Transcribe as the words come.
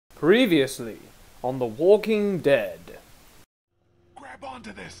Previously on The Walking Dead. Grab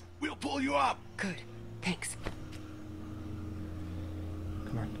onto this. We'll pull you up. Good. Thanks.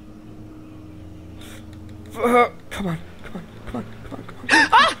 Come on. Come on. Come on. Come on. Come on. Come on.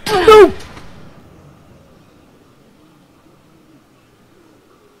 Ah! No!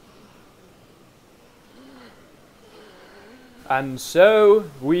 And so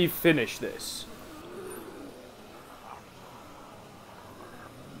we finish this.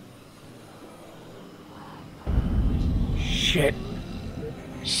 Shit.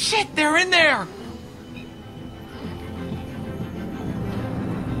 Shit, they're in there!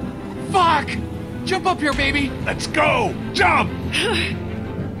 Fuck! Jump up here, baby! Let's go! Jump!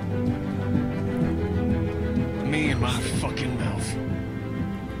 Me and my fucking mouth.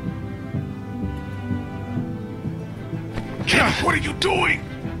 Ken, what are you doing?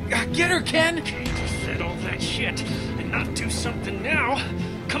 Get her, Ken! Can't just said all that shit and not do something now.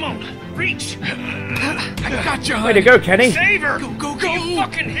 Come on, reach! I got you, honey. Way to go, Kenny. Save her! Go! Do you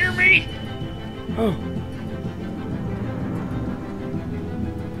fucking hear me? Oh.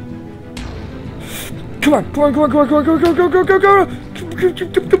 Come on. Go.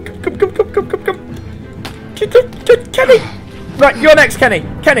 Kenny! Right, you're next, Kenny.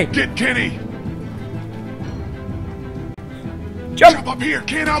 Kenny, Get Kenny! jump! Jump up here,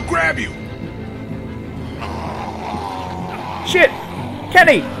 Ken, I'll grab you! Shit!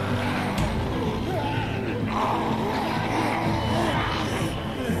 Kenny!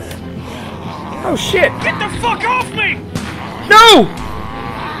 Oh shit! Get the fuck off me! No!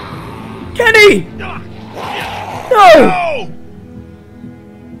 Kenny! No! Go!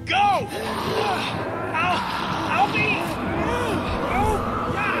 Go! I'll be.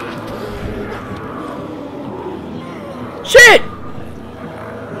 Shit!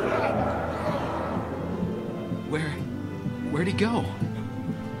 Where'd he go?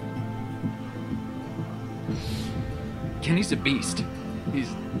 Kenny's a beast.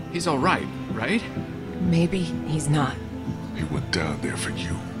 He's all right? Maybe he's not. He went down there for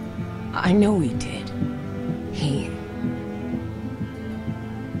you. I know he did. He...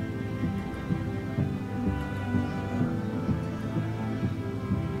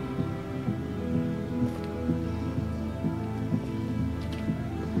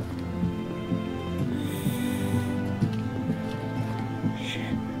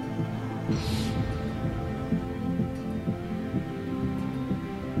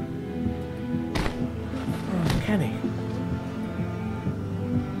 Kenny.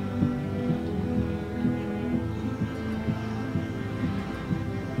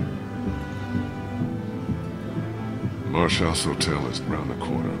 Marshall's Hotel is round the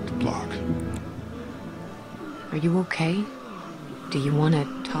corner of the block. Are you okay? Do you want to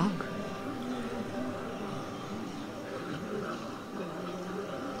talk?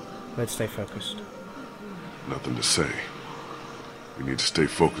 Let's stay focused. Nothing to say. We need to stay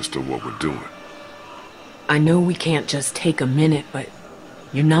focused on what we're doing. I know we can't just take a minute, but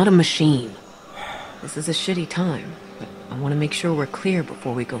you're not a machine. This is a shitty time, but I want to make sure we're clear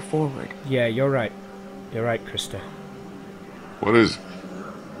before we go forward. Yeah, you're right. You're right, Krista. What is it?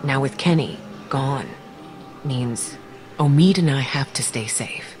 Now with Kenny gone, means Omid and I have to stay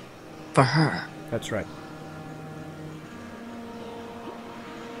safe. For her. That's right.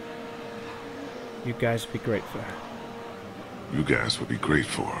 You guys be great for her. You guys would be great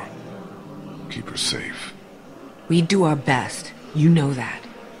for her. Keep her safe. We do our best. You know that.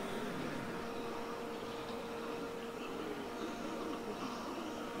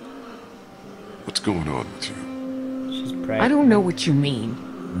 What's going on with you? She's pregnant. I don't know what you mean.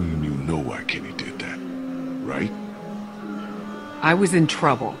 You know why Kenny did that, right? I was in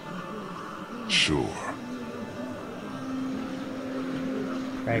trouble. Sure.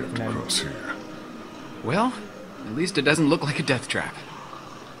 Get Pregnant. across here. Well, at least it doesn't look like a death trap.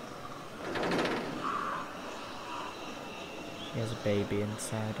 She has a baby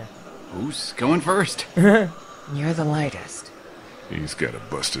inside her. Who's going first? You're the lightest. He's got a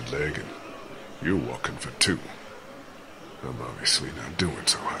busted leg and you're walking for two. I'm obviously not doing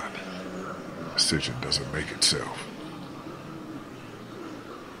so hot. Decision doesn't make itself.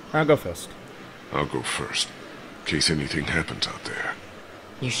 I'll go first. I'll go first, in case anything happens out there.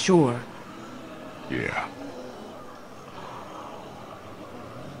 You sure? Yeah.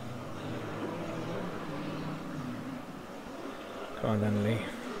 Go on then, Lee.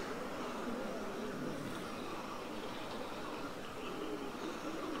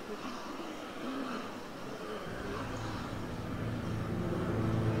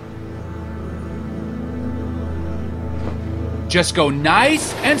 Just go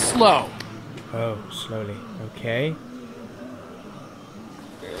nice and slow. Oh, slowly. Okay.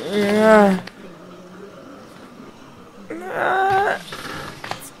 It's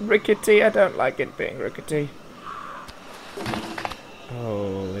rickety. I don't like it being rickety.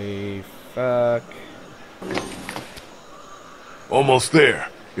 Holy fuck. Almost there.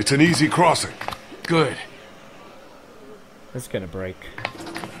 It's an easy crossing. Good. It's gonna break.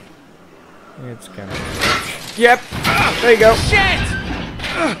 It's gonna break. Yep! There you go. Shit!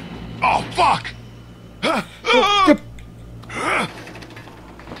 Oh, fuck!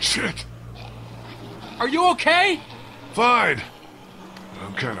 Shit. Are you okay? Fine.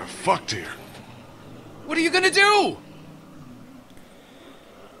 I'm kind of fucked here. What are you gonna do?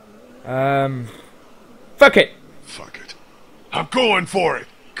 Fuck it! Fuck it. I'm going for it.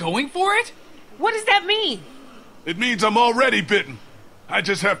 Going for it? What does that mean? It means I'm already bitten. I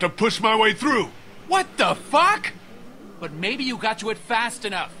just have to push my way through. What the fuck? But maybe you got to it fast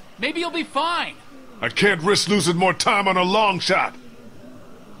enough. Maybe you'll be fine. I can't risk losing more time on a long shot.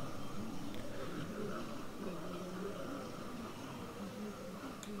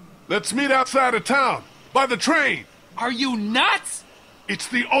 Let's meet outside of town, by the train. Are you nuts? It's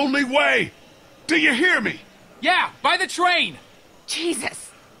the only way. Do you hear me? Yeah, by the train.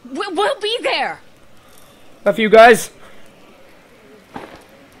 Jesus. We'll be there. Love you guys.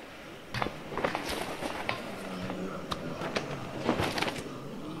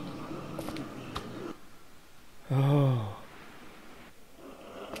 Oh.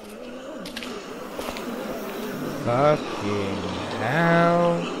 Fucking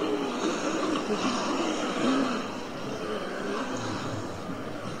hell.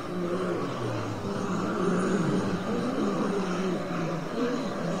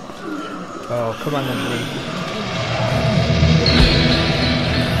 Oh, come on then, please.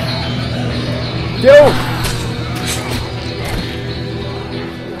 Yo!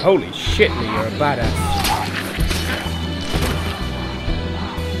 Holy shit, Lee, you're a badass.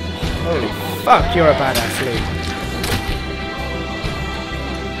 Holy fuck, you're a badass, Lee.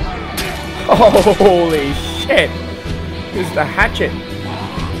 Holy shit! Use the hatchet.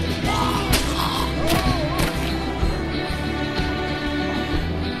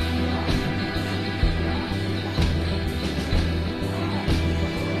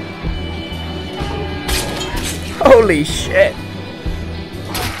 Holy shit!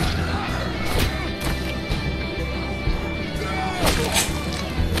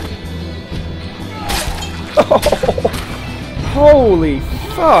 Oh, holy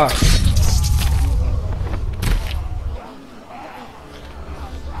fuck!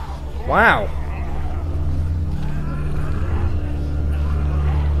 Wow.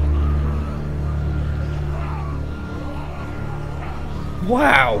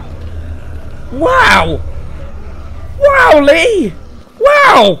 Wow. Wow! Wow, Lee!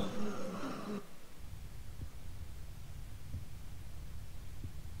 Wow!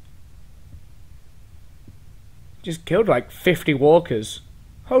 Just killed like 50 walkers.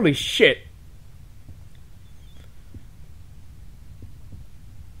 Holy shit.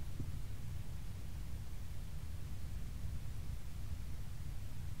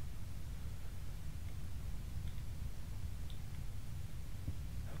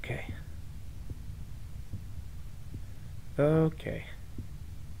 Okay. Okay.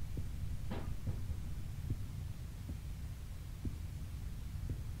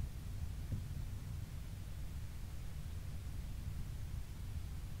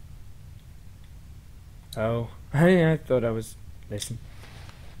 Oh, I thought I was listening.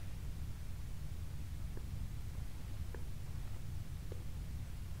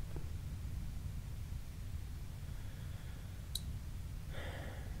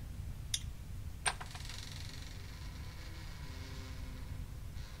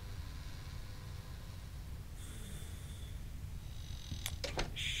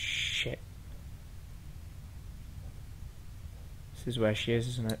 Shit. This is where she is,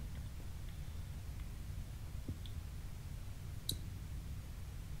 isn't it?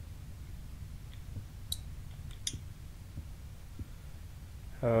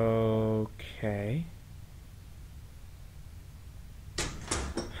 Okay.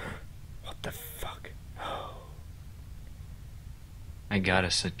 What the fuck? I got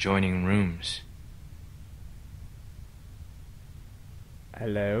us adjoining rooms.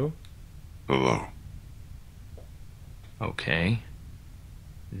 Hello? Hello. Okay.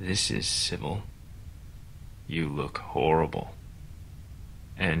 This is civil. You look horrible.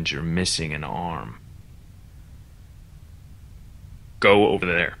 And you're missing an arm. Go over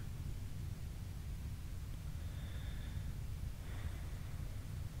there.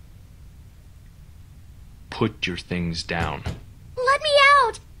 Put your things down. Let me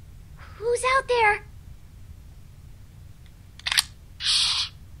out! Who's out there?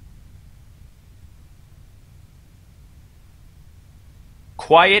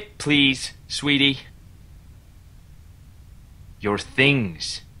 Quiet, please, sweetie. Your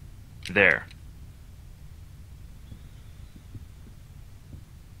things. There.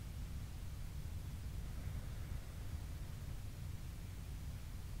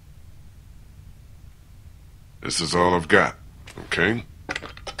 This is all I've got, okay?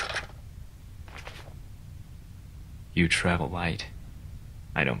 You travel light.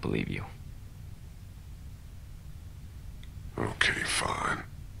 I don't believe you. Okay, fine.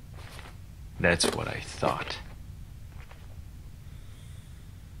 That's what I thought.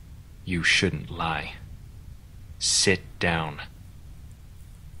 You shouldn't lie. Sit down.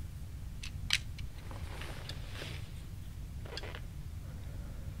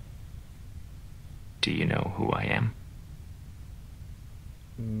 Do you know who I am?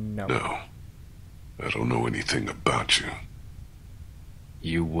 No. No. I don't know anything about you.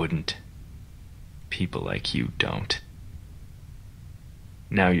 You wouldn't. People like you don't.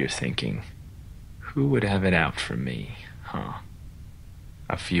 Now you're thinking, who would have it out for me, huh?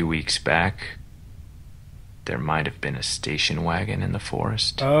 A few weeks back, there might have been a station wagon in the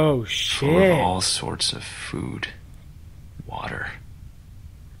forest. Oh, Full of shit. all sorts of food, water,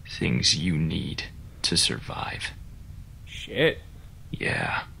 things you need to survive. Shit.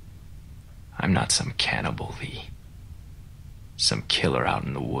 Yeah. I'm not some cannibal, Lee. Some killer out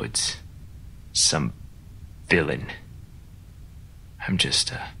in the woods. Some villain. I'm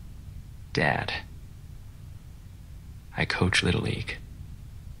just a dad. I coach Little League.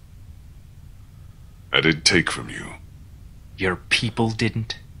 I didn't take from you. Your people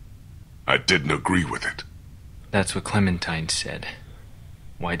didn't? I didn't agree with it. That's what Clementine said.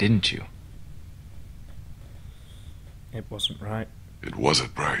 Why didn't you? It wasn't right. It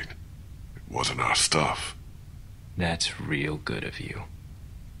wasn't right. It wasn't our stuff. That's real good of you.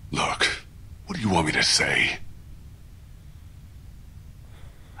 Look, what do you want me to say?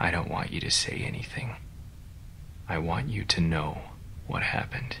 I don't want you to say anything. I want you to know what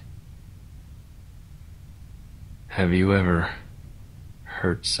happened. Have you ever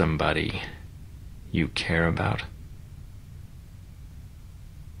hurt somebody you care about?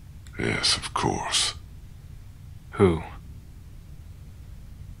 Yes, of course. Who?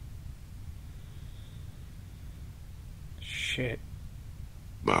 Shit.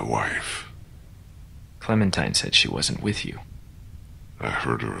 My wife. Clementine said she wasn't with you. I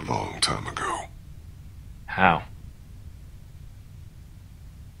heard her a long time ago. How?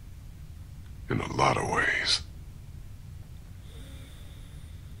 In a lot of ways.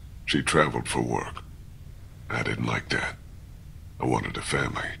 She traveled for work. I didn't like that. I wanted a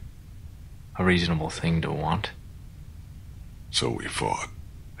family. A reasonable thing to want. So we fought,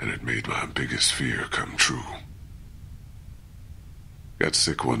 and it made my biggest fear come true. Got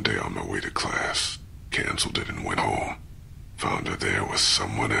sick one day on my way to class, canceled it and went home. Found her there with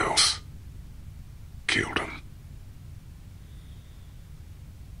someone else. Killed him.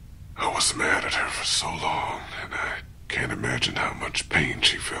 I was mad at her for so long, and I can't imagine how much pain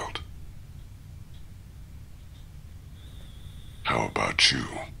she felt. How about you?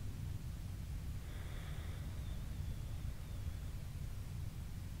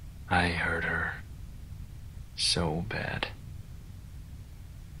 I hurt her so bad.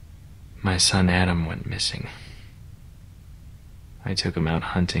 My son Adam went missing. I took him out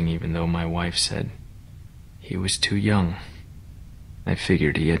hunting even though my wife said he was too young. I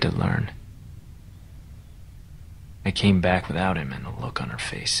figured he had to learn. I came back without him and the look on her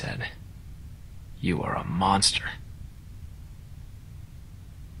face said, "You are a monster."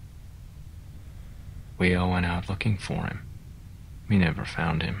 We all went out looking for him. We never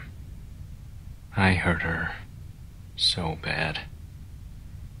found him. I hurt her so bad.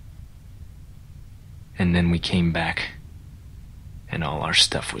 And then we came back, and all our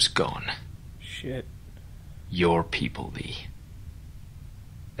stuff was gone. Shit. Your people, Lee.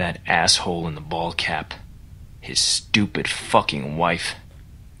 That asshole in the ball cap. His stupid fucking wife.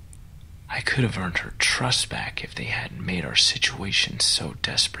 I could have earned her trust back if they hadn't made our situation so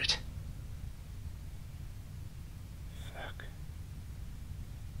desperate. Fuck.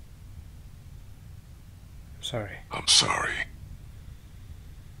 I'm sorry. I'm sorry.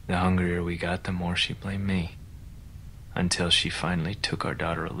 The hungrier we got, the more she blamed me. Until she finally took our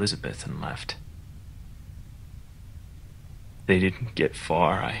daughter Elizabeth and left. They didn't get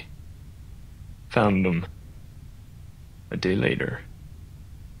far. I found them a day later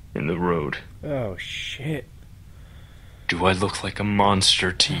in the road. Oh, shit. Do I look like a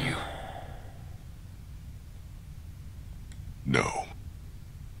monster to you? No.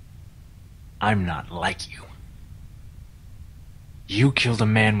 I'm not like you. You killed a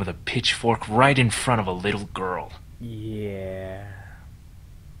man with a pitchfork right in front of a little girl. Yeah.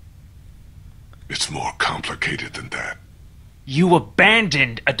 It's more complicated than that. You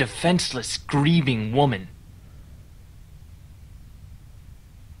abandoned a defenseless, grieving woman.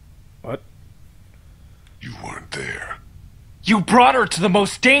 What? You weren't there. You brought her to the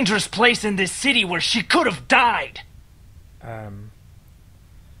most dangerous place in this city where she could have died. I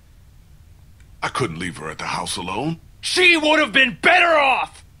couldn't leave her at the house alone. She would have been better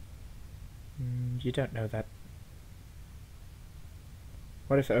off! You don't know that.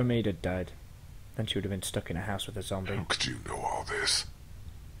 What if Omid had died? Then she would have been stuck in a house with a zombie. How could you know all this?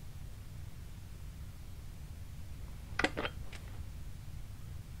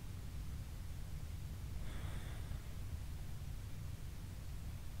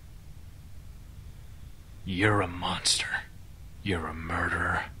 You're a monster. You're a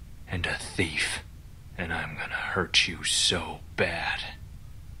murderer and a thief. And I'm gonna hurt you so bad.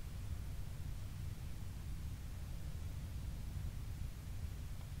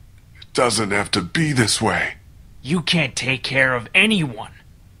 It doesn't have to be this way. You can't take care of anyone.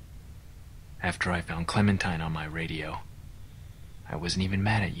 After I found Clementine on my radio, I wasn't even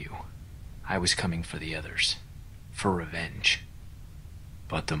mad at you. I was coming for the others. For revenge.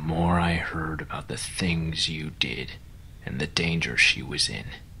 But the more I heard about the things you did and the danger she was in,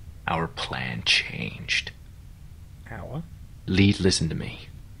 our plan changed. Our? Lee, listen to me.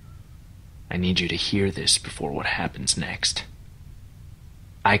 I need you to hear this before what happens next.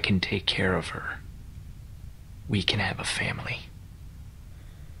 I can take care of her. We can have a family.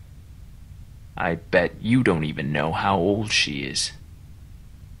 I bet you don't even know how old she is.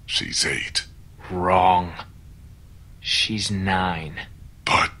 She's 8. Wrong. She's 9.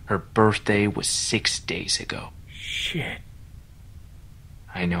 But Her birthday was 6 days ago. Shit.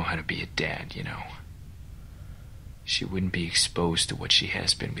 I know how to be a dad, you know. She wouldn't be exposed to what she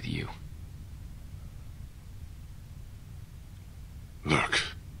has been with you. look,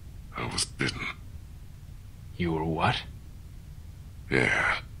 I was bitten. You were what?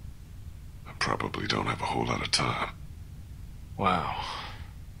 Yeah. I probably don't have a whole lot of time. Wow.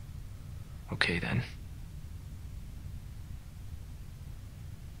 Okay then.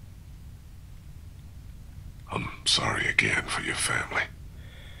 I'm sorry again for your family.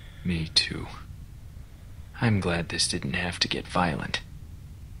 Me too. I'm glad this didn't have to get violent.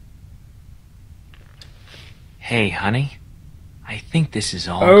 Hey, honey. I think this is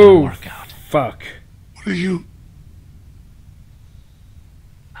all gonna work out. Fuck. What are you...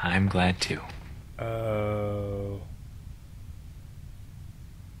 I'm glad too. Oh.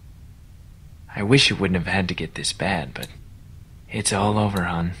 I wish it wouldn't have had to get this bad, but it's all over,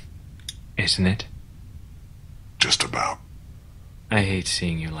 hon. Isn't it? Just about. I hate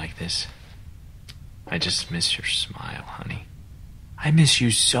seeing you like this. I just miss your smile, honey. I miss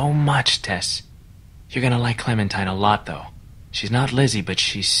you so much, Tess. You're gonna like Clementine a lot, though. She's not Lizzie, but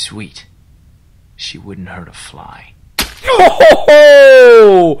she's sweet. She wouldn't hurt a fly.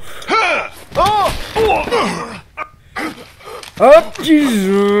 Oh! Oh,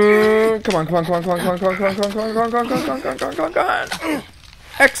 Jesus! Come on, come on, come on, come on, come on, come on, come on, come on, come on, come on, come on, come on, come on, come on, come on.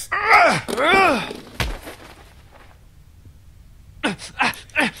 X.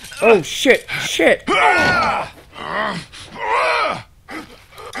 Oh shit! Shit!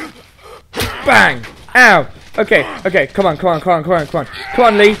 Bang! Ow! Okay, okay, come on, come on, come on, come on, come on. Come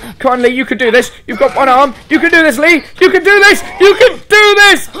on, Lee. Come on, Lee, you can do this. You've got one arm. You can do this, Lee. You can do this. You can do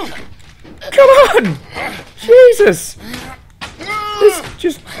this! Come on! Jesus! This is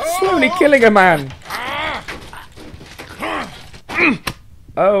just slowly killing a man.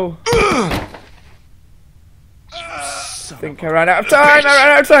 Oh. I think I ran out of time. I ran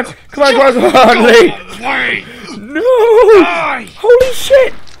out of time. Come on, come on, come on, Lee. No! Holy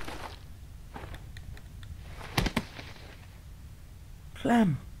shit!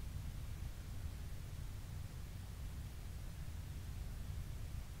 Clem.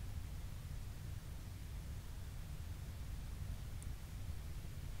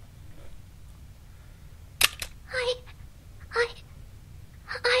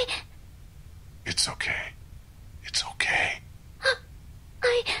 It's okay. It's okay.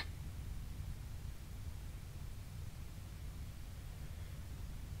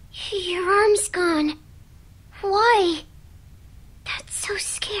 Your arm's gone. Why? That's so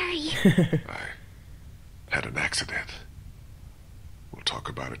scary. I had an accident. We'll talk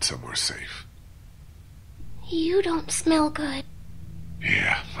about it somewhere safe. You don't smell good.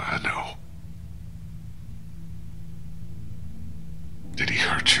 Yeah, I know. Did he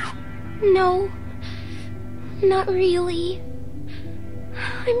hurt you? No, not really.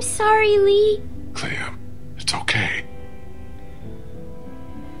 I'm sorry, Lee. Clem, it's okay.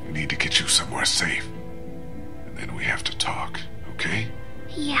 We need to get you somewhere safe. And then we have to talk, okay?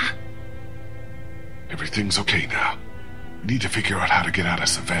 Yeah. Everything's okay now. We need to figure out how to get out of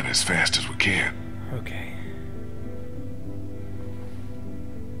Savannah as fast as we can. Okay.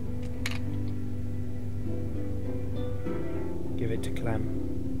 Give it to Clem.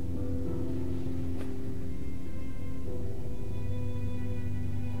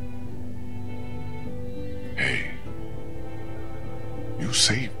 Hey. You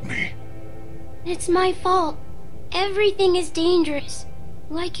saved me. It's my fault. Everything is dangerous.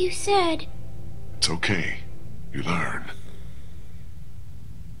 Like you said. It's okay. You learn.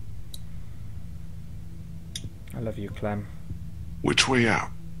 I love you, Clem. Which way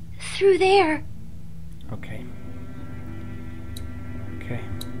out? Through there. Okay. Okay.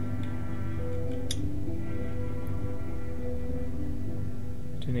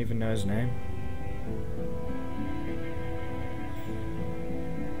 Didn't even know his name.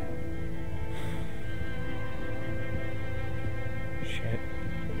 Shit.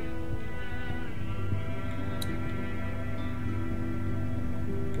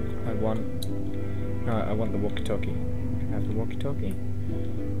 I want the walkie-talkie. Can I have the walkie-talkie?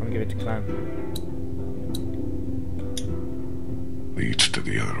 I'm gonna give it to Clem. Leads to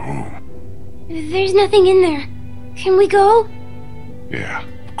the other room. There's nothing in there. Can we go? Yeah,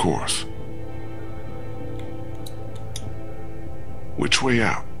 of course. Which way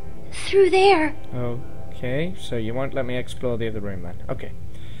out? Through there. Okay, so you won't let me explore the other room then. Okay.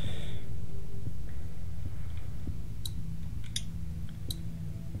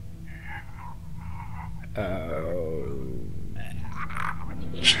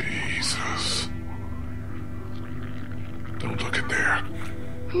 Jesus. Don't look in there.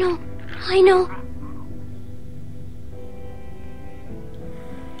 No, I know.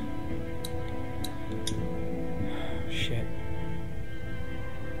 Shit.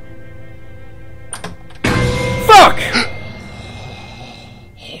 Fuck!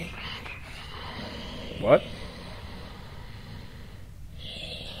 What?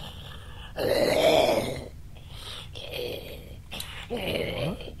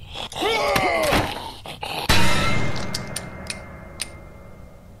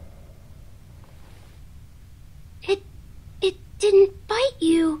 It didn't bite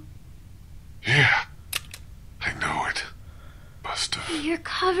you. Yeah, I know it. Must have. You're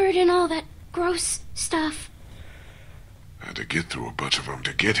covered in all that gross stuff. Had to get through a bunch of them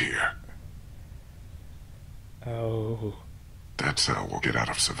to get here. Oh. That's how we'll get out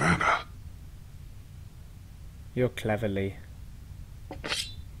of Savannah. You're cleverly.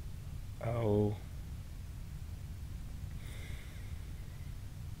 Oh.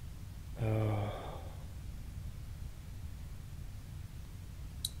 Oh.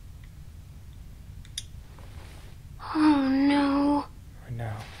 Oh no. I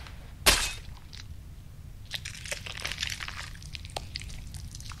know.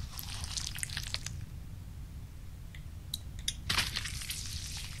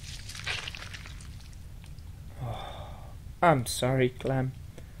 Oh. I'm sorry, Clem.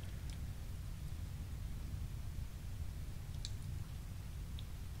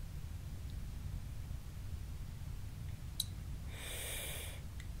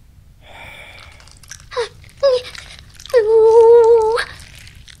 Ooh.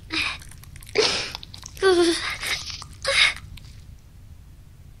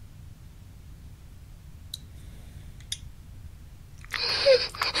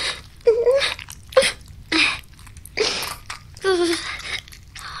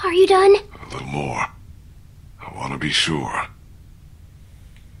 Are you done? A little more. I want to be sure.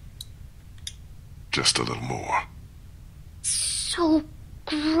 Just a little more. So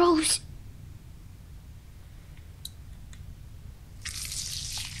gross.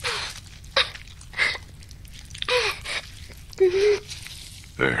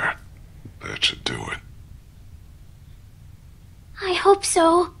 There. That should do it. I hope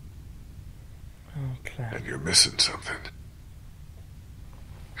so. Oh, Clem. And you're missing something.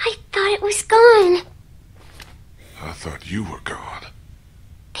 I thought it was gone. I thought you were gone.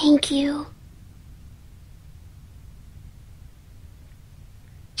 Thank you.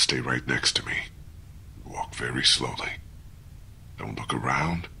 Stay right next to me. Walk very slowly. Don't look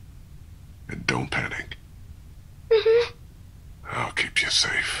around. And don't panic. Mm-hmm. I'll keep you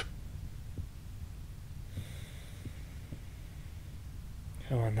safe.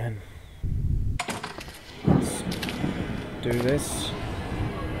 Come on then. Let's do this.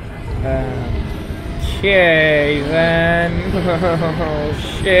 Okay then. Oh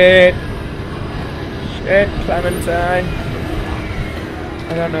shit. Shit, Clementine.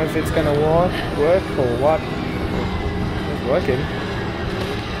 I don't know if it's gonna work or what. It's working.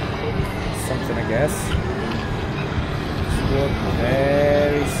 Something, I guess. Just walk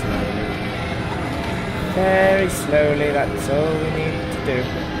very slowly. Very slowly, that's all we need to do.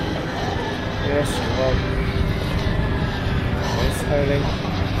 Just walk. Very slowly.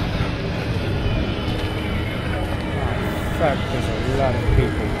 Oh, fuck, there's a lot of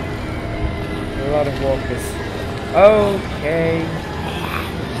people. A lot of walkers. Okay.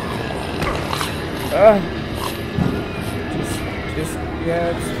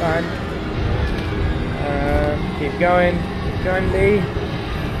 Yeah, it's fine. Keep going, Lee.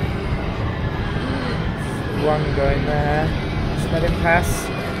 One going there. Just let him pass.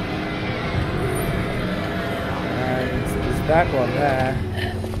 And there's that one there.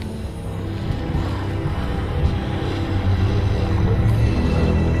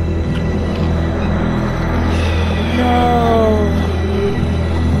 No!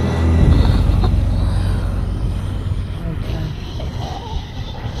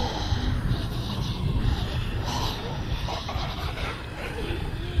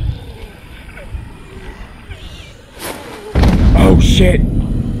 Oh shit!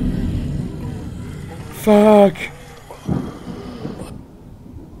 Fuck!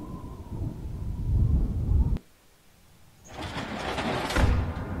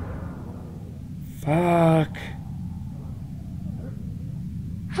 Fuck!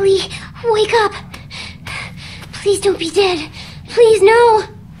 Lee, wake up! Please don't be dead. Please, no!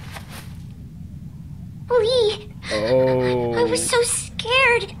 Lee! Oh. I was so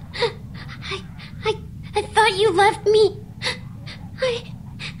scared. I thought you left me.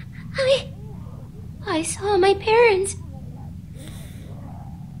 I saw my parents.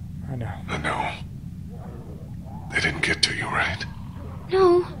 I know. I know. They didn't get to you, right?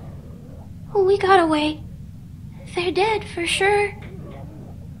 No. We got away. They're dead for sure.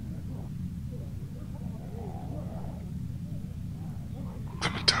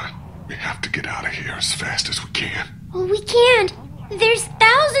 Clementine, we have to get out of here as fast as we can. Well, we can't. There's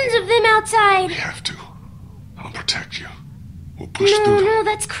thousands of them outside. We have to. I'll protect you. We'll push through. No,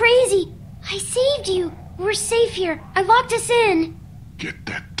 that's crazy. I saved you. We're safe here. I locked us in. Get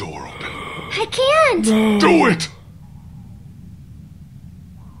that door open. I can't. Do it!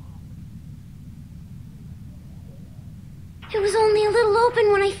 It was only a little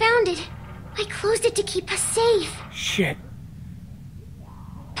open when I found it. I closed it to keep us safe. Shit.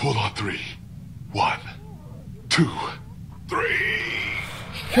 Pull on 3. 1, 2, 3.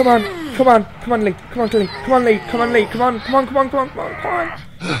 Come on, Lee. Come on, Lee. Come on, Lee. Come on, Lee. Come on.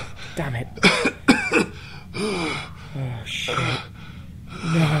 Damn it. Oh, shit.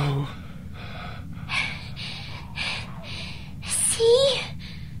 No. See?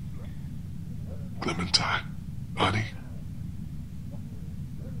 Clementine, honey.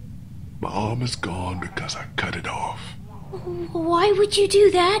 My arm is gone because I cut it off. Why would you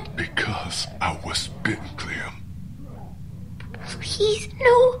do that? Because I was bitten, Clem. Please,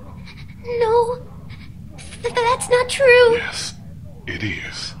 no. That's not true. Yes, it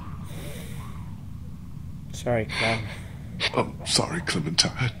is. Sorry, Clem. I'm sorry,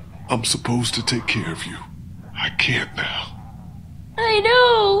 Clementine. I'm supposed to take care of you. I can't now. I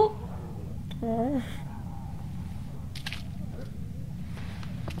know. Oh.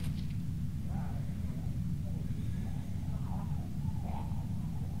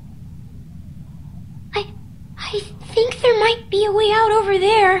 I think there might be a way out over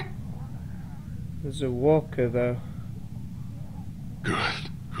there. There's a walker, though.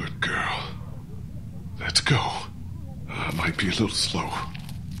 Good girl. Let's go. I might be a little slow.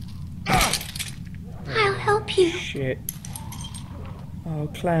 I'll help you. Shit. Oh,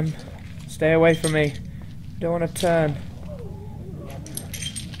 Clem. Stay away from me. Don't want to turn.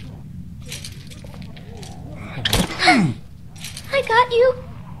 I got you.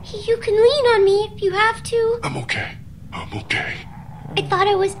 You can lean on me if you have to. I'm okay. I thought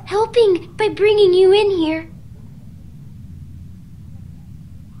I was helping by bringing you in here.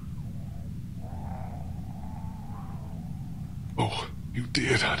 Oh, you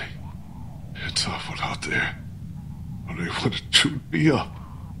did, honey. It's awful out there. They would have chewed me up.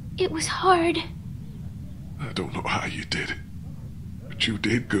 It was hard. I don't know how you did it, but you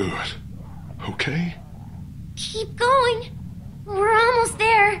did good. Okay? Keep going. We're almost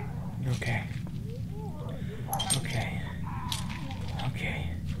there. Okay.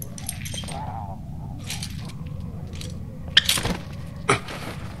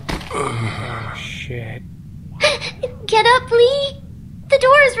 Oh, shit. Get up, Lee. The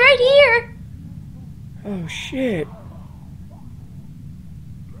door is right here. Oh, shit.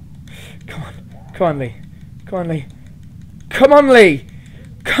 Come on, Lee.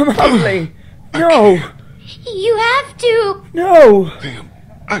 No. You have to. No. Damn,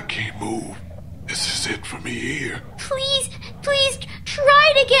 I can't move. This is it for me here. Please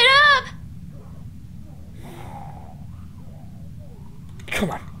try to get up. Come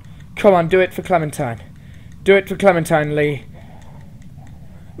on. Come on, do it for Clementine. Do it for Clementine, Lee.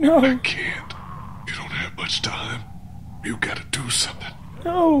 No. I can't. You don't have much time. You gotta do something.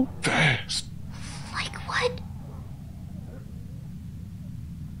 No. Fast. Like what?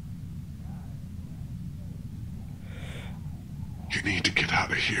 You need to get out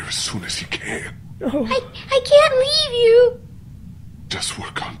of here as soon as you can. No. I can't leave you. Just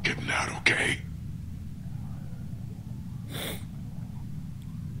work on getting out, okay?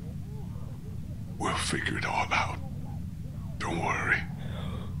 We'll figure it all out. Don't worry.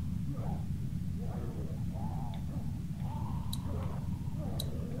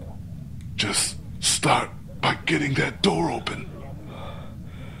 Just start by getting that door open.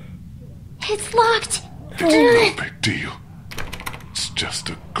 It's locked. It's no big deal. It's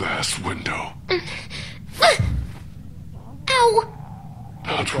just a glass window. Ow!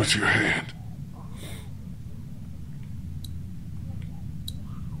 Not with your hand.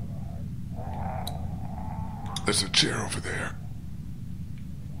 There's a chair over there.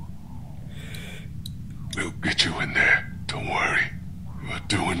 We'll get you in there. Don't worry. You're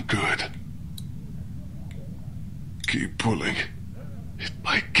doing good. Keep pulling. It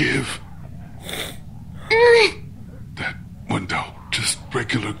might give. That window, just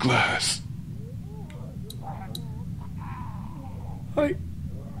regular glass.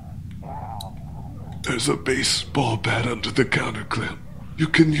 There's a baseball bat under the counter, Clem. You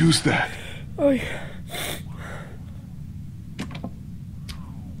can use that.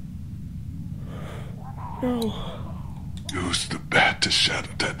 No. Use the bat to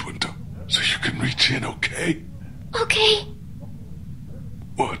shatter that window so you can reach in, okay? Okay.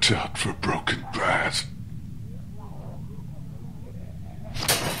 Watch out for broken glass.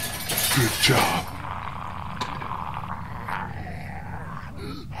 Good job.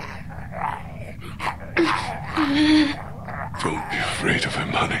 Don't be afraid of him,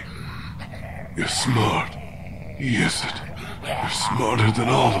 honey. You're smart. He isn't. You're smarter than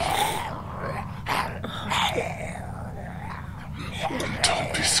all of us. And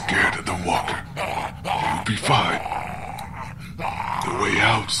don't be scared of the walker. You'll be fine. The way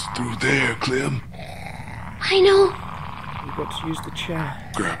out's through there, Clem. I know. You've got to use the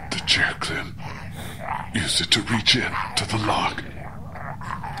chair. Grab the chair, Clem. Use it to reach in to the lock.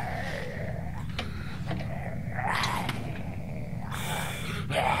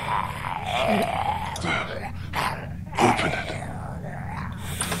 Clem, open it.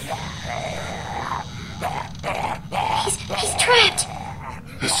 He's trapped.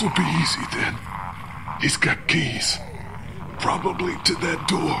 This'll be easy then. He's got keys. Probably to that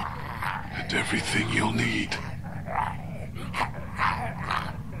door. And everything you'll need.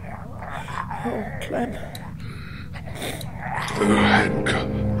 Oh, Clem. There are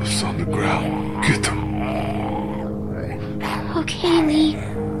handcuffs on the ground. Get them. Okay, Lee.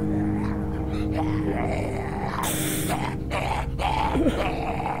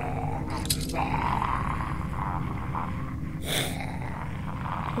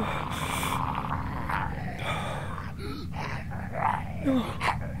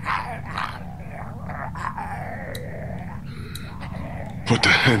 Put the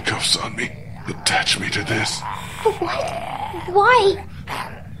handcuffs on me. Attach me to this. What? Why?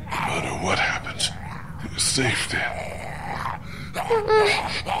 No matter what happens, you're safe then.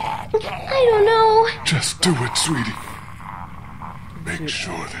 I don't know. Just do it, sweetie. Make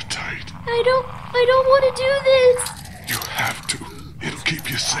sure they're tight. I don't want to do this. You have to. It'll keep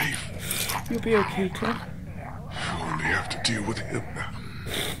you safe. You'll be okay, Clem. You only have to deal with him now.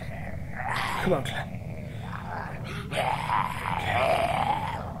 Come on, Clem.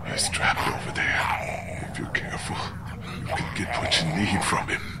 He's trapped over there. If you're careful, you can get what you need from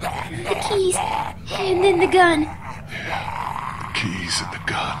him. The keys, and then the gun. Yeah, the keys and the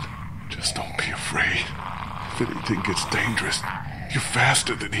gun. Just don't be afraid. If anything gets dangerous, you're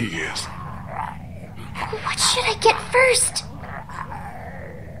faster than he is. What should I get first?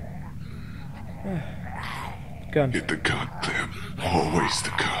 Gun. Get the gun, Clem. Always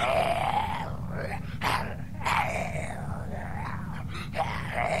the gun.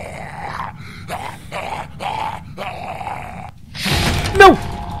 No!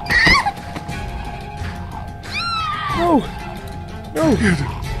 No! No! Get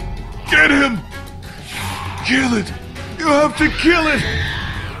him! Get him! Kill it! You have to kill it!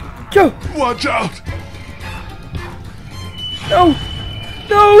 Go! Watch out! No!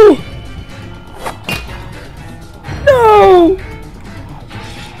 No! No!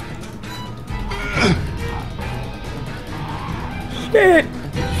 Shit!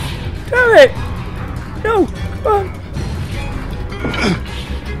 Damn it! No! Come on!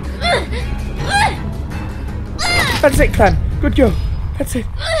 That's it, Clem. Good job. That's it.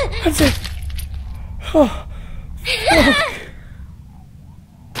 That's it. Oh, fuck.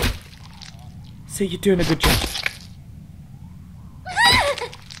 See, you're doing a good job.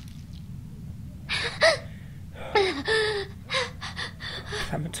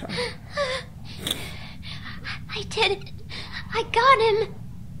 Clementine. I did it. I got him.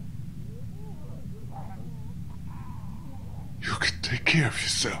 You can take care of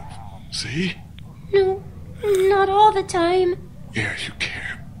yourself. See? No, not all the time. Yeah, you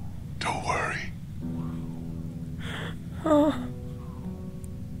can. Don't worry. Oh.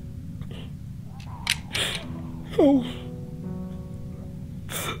 Oh.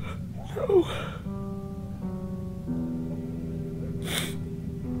 No.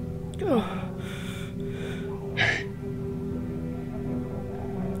 Oh. Hey.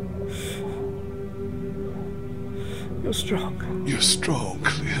 You're strong. You're strong,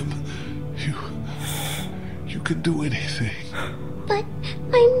 Clem. You can do anything. But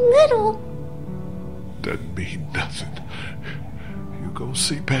I'm little. Doesn't mean nothing. You gonna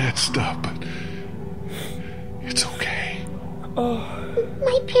see bad stuff, but it's okay.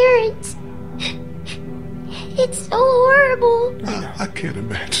 My parents. It's so horrible. I can't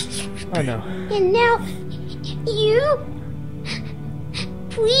imagine, sweetie. I know. And now, you?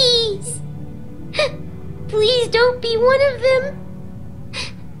 Please. Please don't be one of them.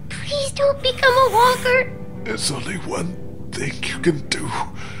 Please don't become a walker. There's only one thing you can do.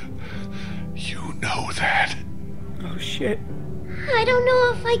 You know that. Oh, shit. I don't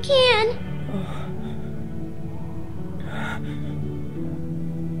know if I can.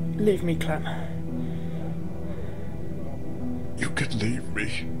 Leave me, Clem. You can leave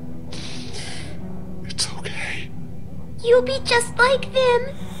me. It's okay. You'll be just like them.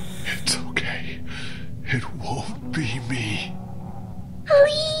 It's okay. It won't be me.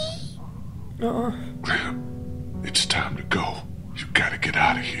 Please. Clem, it's time to go. You gotta get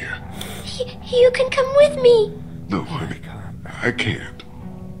out of here. You can come with me. No, honey, I can't.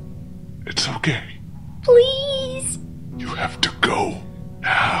 It's okay. Please. You have to go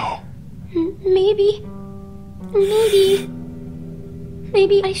now.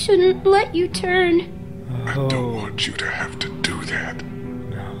 Maybe I shouldn't let you turn. I don't want you to have to do that.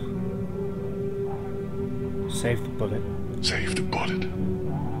 No. Save the bullet. Save the bullet.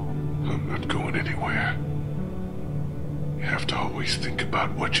 I'm not going anywhere. You have to always think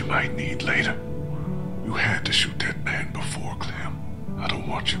about what you might need later. You had to shoot that man before, Clem. I don't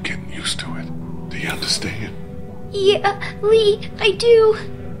want you getting used to it. Do you understand? Yeah, Lee, I do.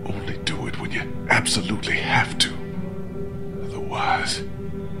 Only do it when you absolutely have to. Otherwise,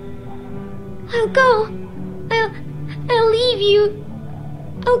 I'll go. I'll leave you.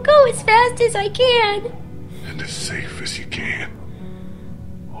 I'll go as fast as I can. and as safe as you can.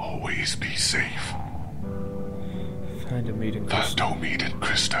 Always be safe. Find a meeting. Don't meet in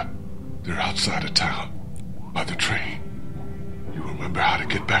Krista. They're outside of town. By the train. You remember how to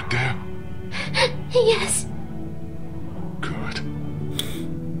get back there? Yes. Good.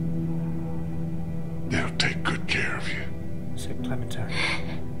 They'll take good care of you. Say Clementine.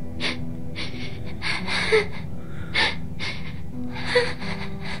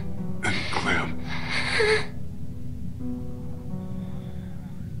 And Clem.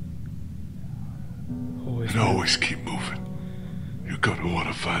 Always. And always keep moving. You're gonna want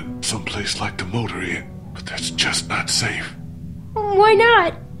to find someplace like the motor inn, but that's just not safe. Why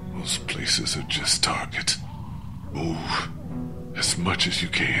not? Those places are just targets. Move as much as you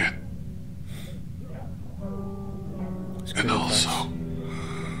can. It's And good also, advice.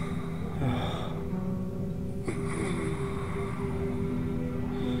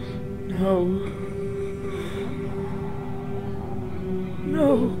 No.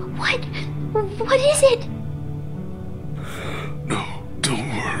 No. What is it? no, don't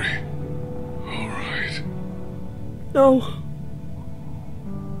worry. All right. No.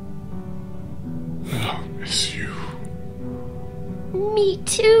 I'll miss you. Me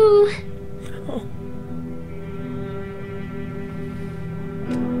too. Oh.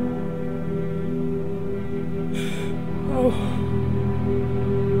 Oh.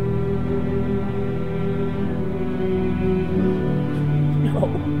 No.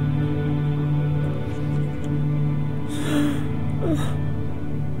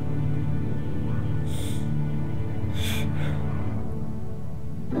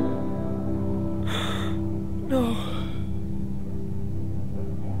 No.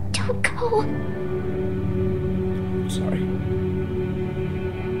 Don't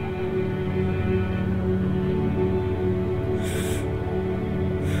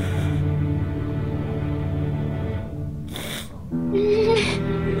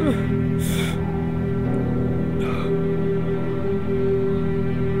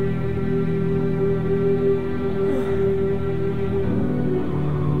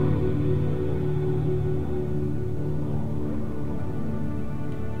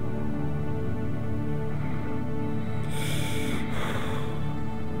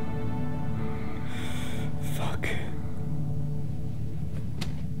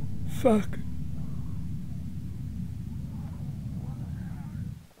Fuck.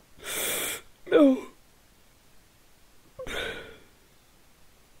 No.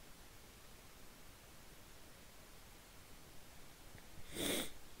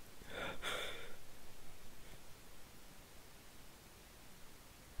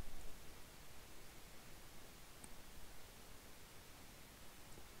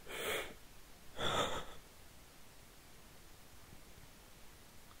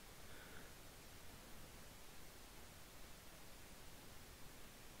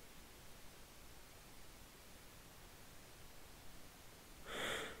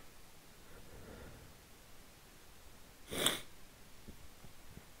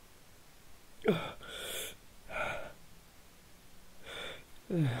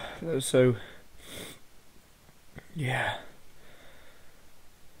 So, yeah.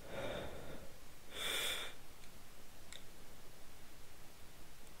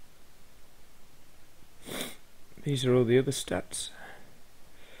 These are all the other stats,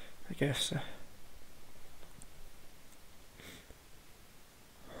 I guess.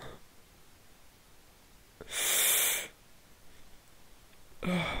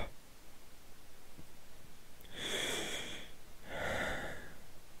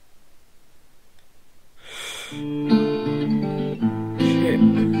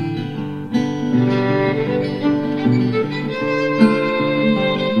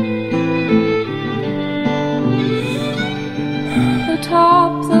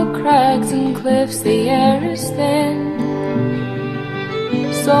 Atop the crags and cliffs the air is thin,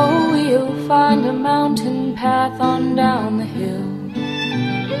 so we'll find a mountain path on down the hill.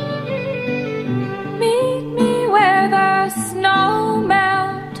 Meet me where the snow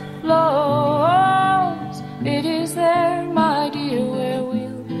melt flows. It is there, my dear, where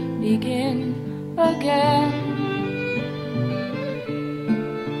we'll begin again.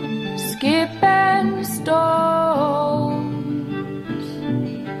 Skip and stones,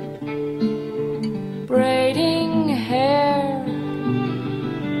 braiding hair,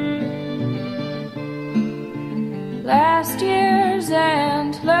 last year's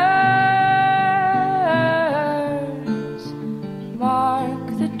antlers mark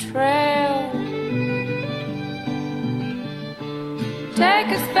the trail. Take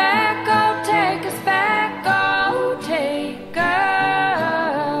us back, oh, take us back, oh, take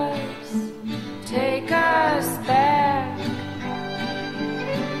us back.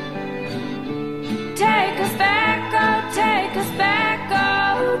 Take us back, oh, take us back,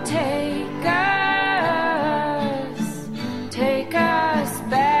 oh, take us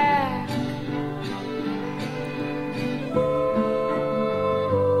back.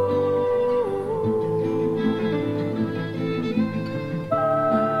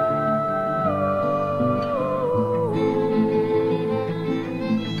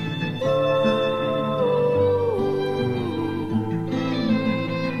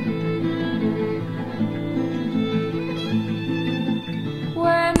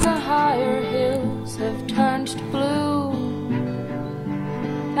 When the higher hills have turned to blue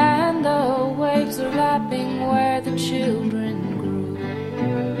and the waves are lapping where the children grew,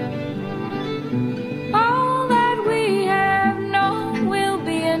 all that we have known will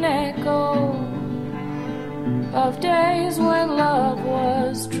be an echo of days when love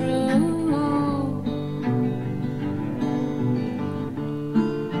was true.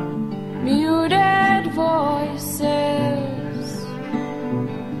 Muted voices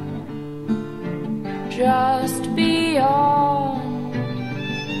just beyond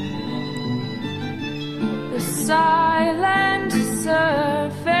the silent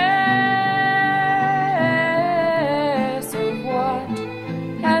surface of what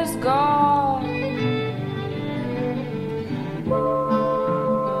has gone.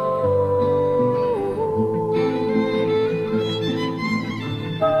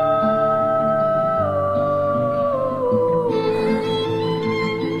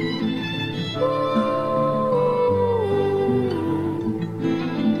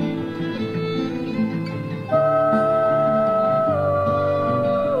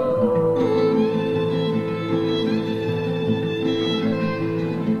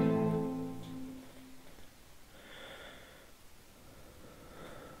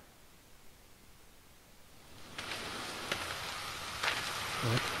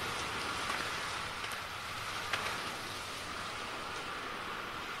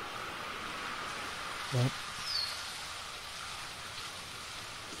 What?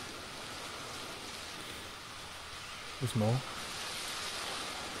 There's more.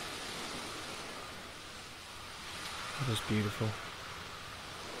 That is beautiful.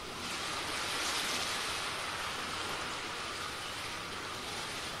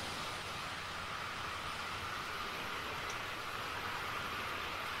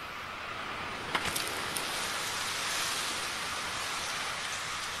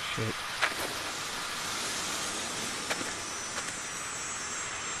 shit.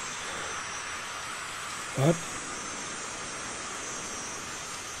 What?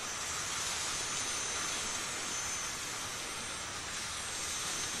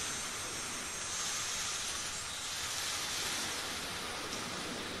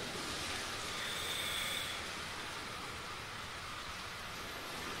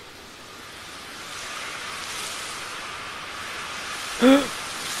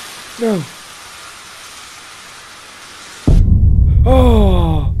 No.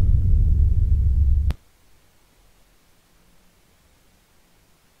 Oh.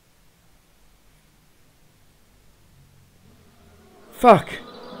 Fuck.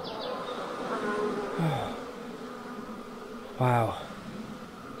 Oh. Wow.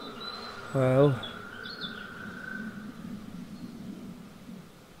 Well,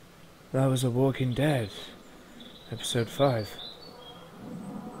 that was The Walking Dead, episode 5.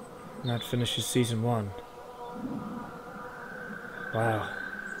 And that finishes season 1. Wow.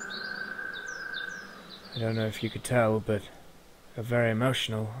 I don't know if you could tell, but I got very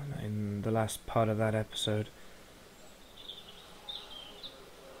emotional in the last part of that episode.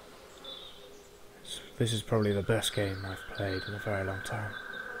 This is probably the best game I've played in a very long time.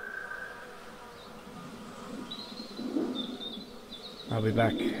 I'll be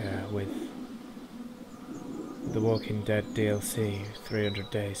back with The Walking Dead DLC 300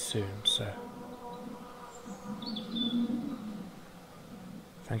 days soon, so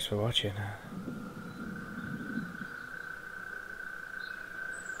thanks for watching.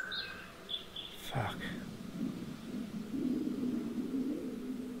 Fuck.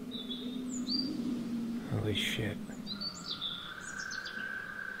 Holy shit.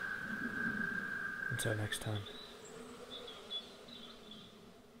 Until next time.